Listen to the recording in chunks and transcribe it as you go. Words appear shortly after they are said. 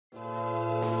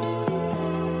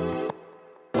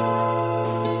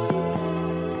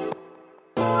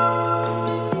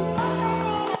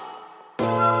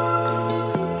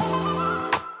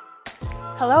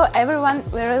everyone,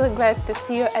 we're really glad to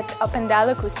see you at Open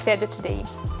Dialogue with SFeDU today.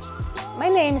 My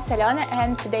name is Alena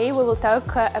and today we will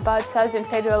talk about Southern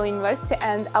Federal University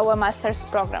and our master's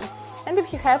programs. And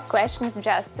if you have questions,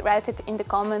 just write it in the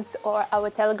comments or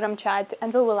our Telegram chat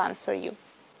and we will answer you.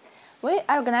 We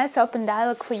organize Open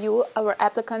Dialogue for you, our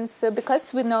applicants,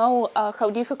 because we know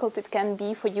how difficult it can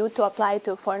be for you to apply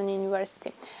to a foreign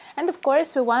university. And of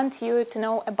course, we want you to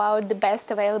know about the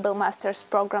best available master's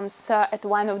programs at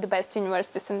one of the best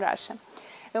universities in Russia.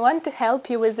 We want to help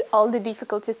you with all the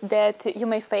difficulties that you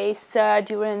may face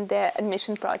during the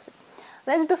admission process.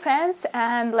 Let's be friends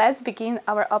and let's begin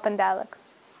our Open Dialogue.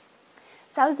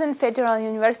 Southern Federal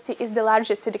University is the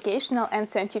largest educational and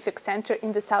scientific center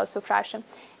in the south of Russia.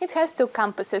 It has two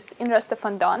campuses in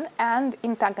Rostov-on-Don and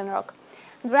in Taganrog.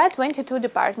 There are 22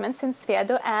 departments in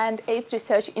SFeDU and 8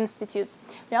 research institutes.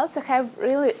 We also have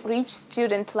really rich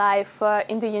student life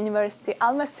in the university.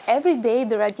 Almost every day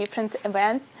there are different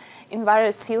events in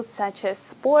various fields such as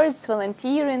sports,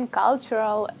 volunteering,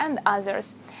 cultural, and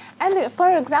others. And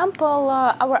for example,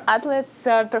 our athletes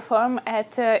perform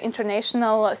at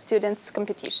international students'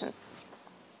 competitions.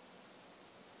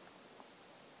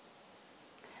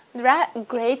 There are a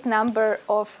great number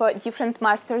of different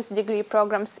master's degree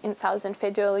programs in Southern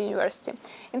Federal University.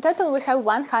 In total, we have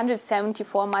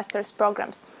 174 master's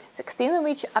programs, 16 of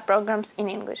which are programs in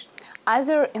English,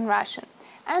 other in Russian.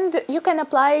 And you can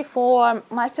apply for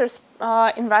master's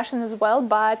in Russian as well,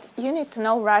 but you need to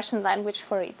know Russian language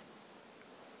for it.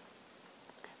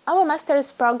 Our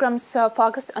master's programs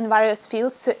focus on various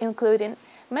fields, including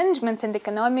management and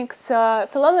economics,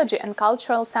 philology and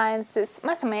cultural sciences,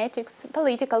 mathematics,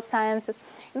 political sciences,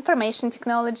 information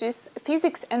technologies,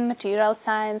 physics and material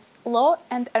science, law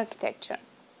and architecture.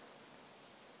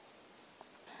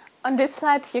 On this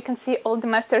slide, you can see all the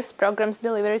master's programs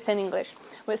delivered in English,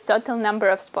 with total number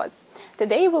of spots.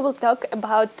 Today we will talk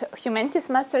about Humanities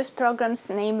Master's programs,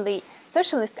 namely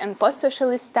Socialist and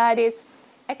Post-Socialist Studies,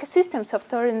 Ecosystems of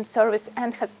Tourism Service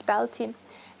and Hospitality,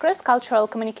 Cross-Cultural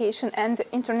Communication and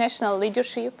International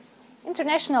Leadership,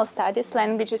 International Studies,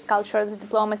 Languages, Cultures,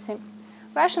 Diplomacy,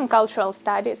 Russian Cultural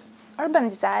Studies, Urban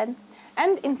Design,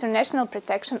 and International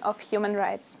Protection of Human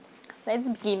Rights. Let's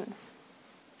begin.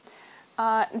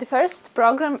 The first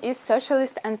program is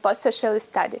Socialist and Post-Socialist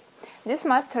Studies. This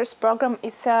master's program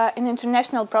is an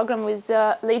international program with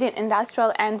leading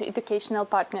industrial and educational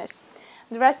partners.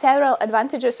 There are several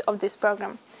advantages of this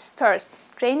program. First,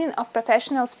 training of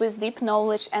professionals with deep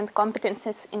knowledge and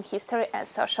competences in history and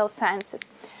social sciences.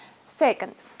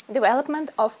 Second, development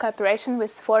of cooperation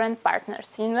with foreign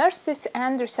partners, universities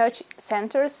and research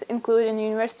centers, including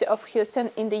University of Houston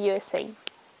in the USA.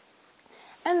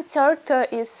 And third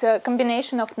is a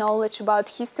combination of knowledge about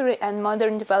history and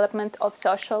modern development of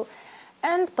social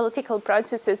and political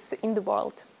processes in the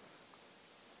world.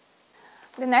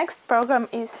 The next program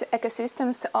is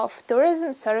Ecosystems of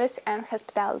Tourism, Service and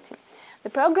Hospitality. The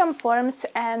program forms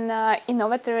an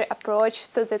innovative approach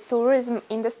to the tourism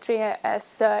industry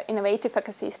as innovative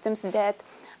ecosystems that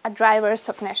are drivers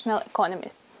of national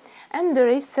economies. And there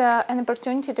is an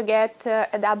opportunity to get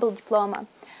a double diploma,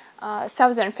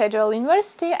 Southern Federal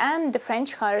University and the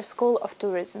French Higher School of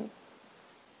Tourism.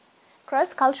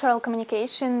 Cross-cultural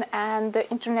communication and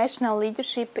international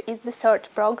leadership is the third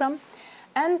program.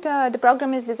 And the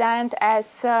program is designed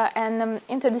as an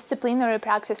interdisciplinary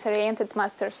practice-oriented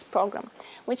master's program,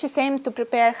 which is aimed to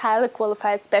prepare highly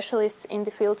qualified specialists in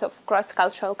the field of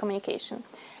cross-cultural communication.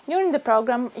 During the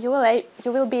program, you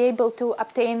will be able to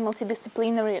obtain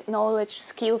multidisciplinary knowledge,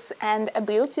 skills and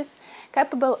abilities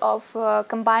capable of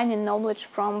combining knowledge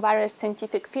from various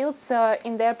scientific fields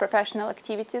in their professional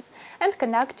activities and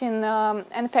conducting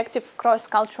an effective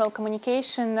cross-cultural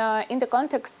communication in the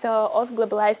context of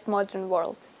globalized modern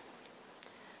world.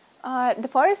 The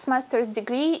fourth master's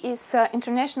degree is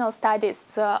International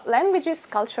Studies, Languages,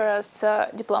 Cultures,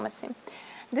 Diplomacy.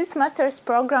 This master's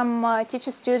program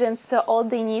teaches students all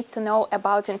they need to know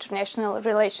about international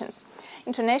relations,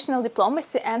 international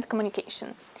diplomacy and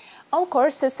communication. All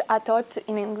courses are taught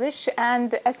in English,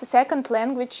 and as a second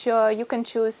language you can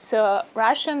choose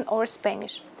Russian or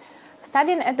Spanish.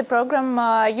 Studying at the program,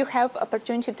 you have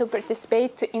opportunity to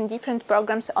participate in different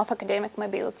programs of academic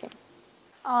mobility.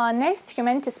 Next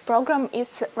humanities program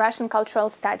is Russian Cultural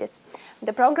Studies.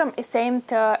 The program is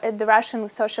aimed at the Russian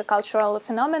socio-cultural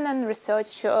phenomenon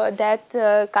research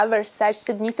that covers such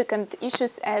significant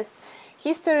issues as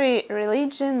history,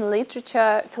 religion,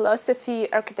 literature,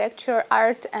 philosophy, architecture,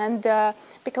 art, and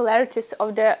peculiarities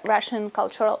of the Russian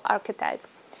cultural archetype.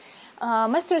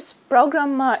 Master's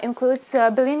program includes a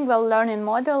bilingual learning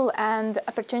model and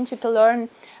opportunity to learn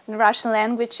the Russian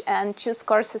language and choose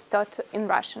courses taught in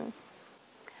Russian.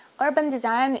 Urban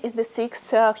Design is the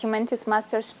sixth Humanities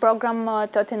Master's program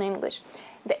taught in English.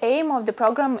 The aim of the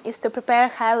program is to prepare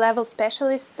high-level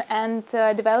specialists and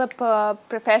develop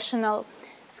professional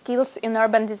skills in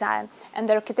urban design and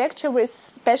architecture with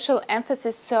special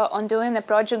emphasis on doing a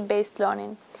project-based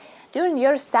learning. During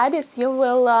your studies, you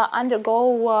will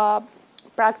undergo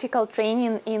practical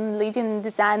training in leading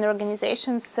design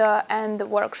organizations and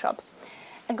workshops.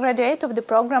 A graduate of the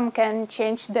program can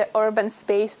change the urban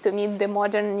space to meet the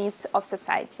modern needs of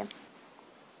society.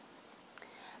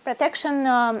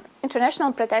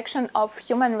 International protection of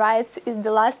human rights is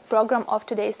the last program of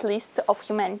today's list of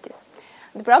humanities.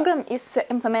 The program is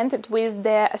implemented with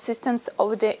the assistance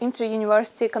of the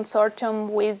Inter-University Consortium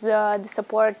with the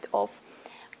support of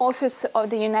Office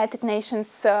of the United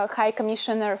Nations High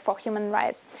Commissioner for Human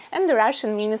Rights and the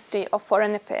Russian Ministry of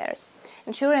Foreign Affairs,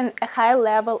 ensuring a high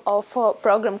level of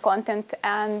program content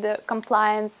and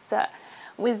compliance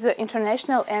with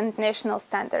international and national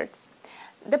standards.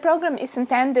 The program is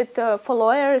intended for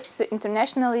lawyers,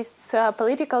 internationalists,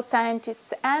 political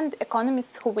scientists, and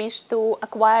economists who wish to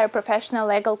acquire professional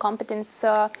legal competence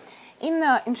in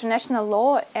international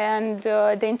law and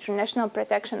the international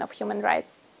protection of human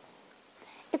rights.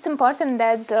 It's important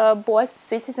that both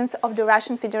citizens of the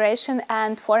Russian Federation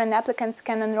and foreign applicants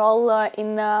can enroll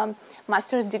in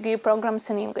master's degree programs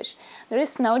in English. There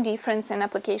is no difference in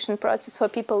application process for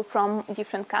people from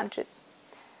different countries.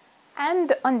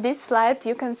 And on this slide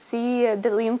you can see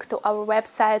the link to our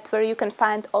website where you can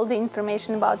find all the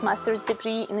information about master's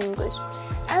degree in English.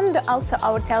 And also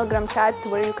our Telegram chat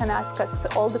where you can ask us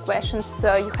all the questions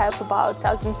you have about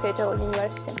Southern Federal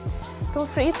University. Feel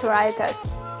free to write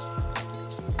us.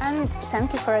 And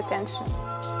thank you for attention.